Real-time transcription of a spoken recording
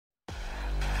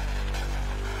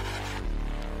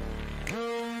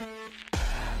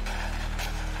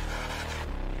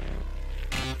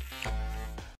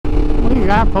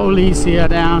got policia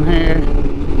down here.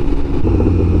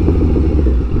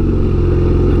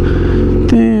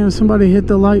 Damn, somebody hit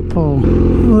the light pole.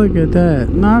 Look at that.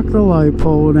 Knock the light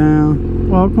pole down.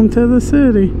 Welcome to the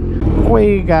city.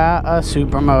 We got a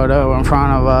supermoto in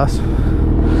front of us.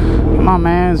 My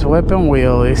man's whipping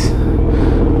wheelies.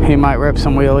 He might rip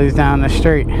some wheelies down the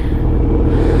street.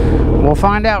 We'll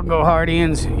find out, Go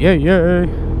Hardians. Yeah, yeah.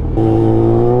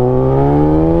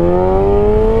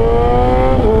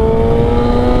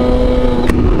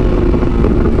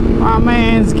 My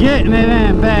man's getting it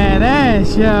in.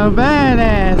 Badass, yo.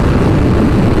 Badass.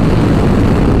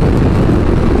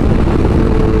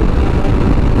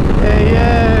 Yeah,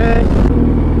 yeah.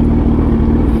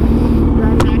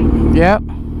 Yep.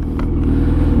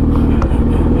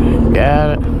 Got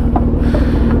it.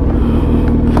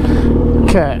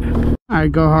 Okay.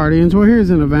 Alright, Go Hardians. Well, here's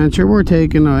an adventure. We're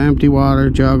taking an empty water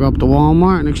jug up to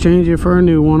Walmart and exchange it for a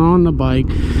new one on the bike.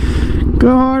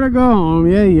 Go hard or go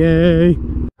home. Yay, yay.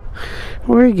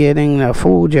 We're getting the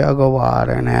full jug of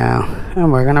water now,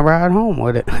 and we're gonna ride home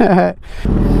with it. Cruising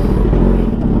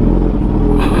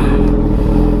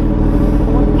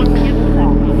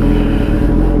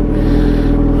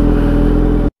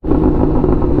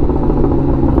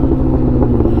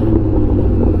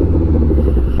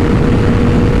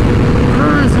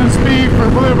speed for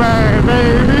Blueberry,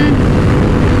 baby.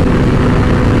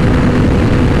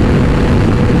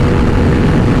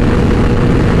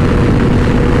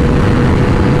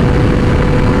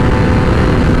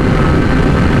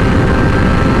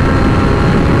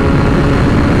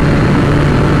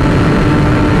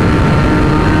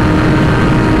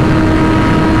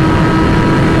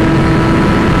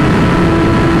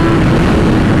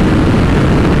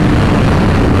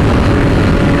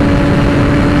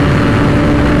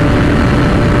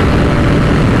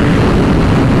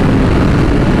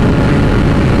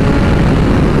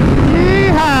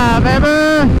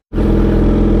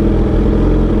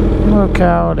 Look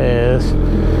how it is.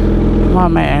 My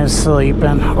man's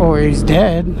sleeping, or he's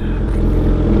dead.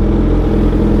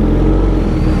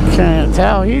 Can't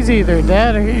tell. He's either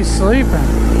dead or he's sleeping.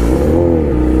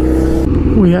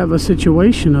 We have a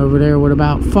situation over there with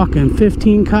about fucking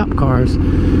 15 cop cars.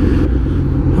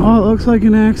 Oh, it looks like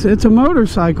an accident. It's a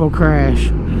motorcycle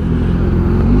crash.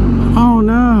 Oh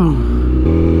no.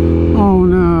 Oh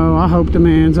no. I hope the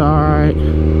man's alright.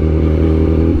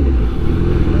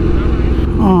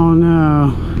 Oh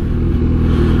no.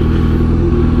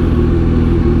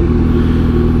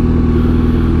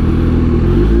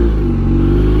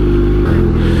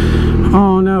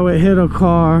 Oh no, it hit a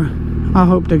car. I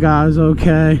hope the guy's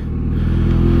okay.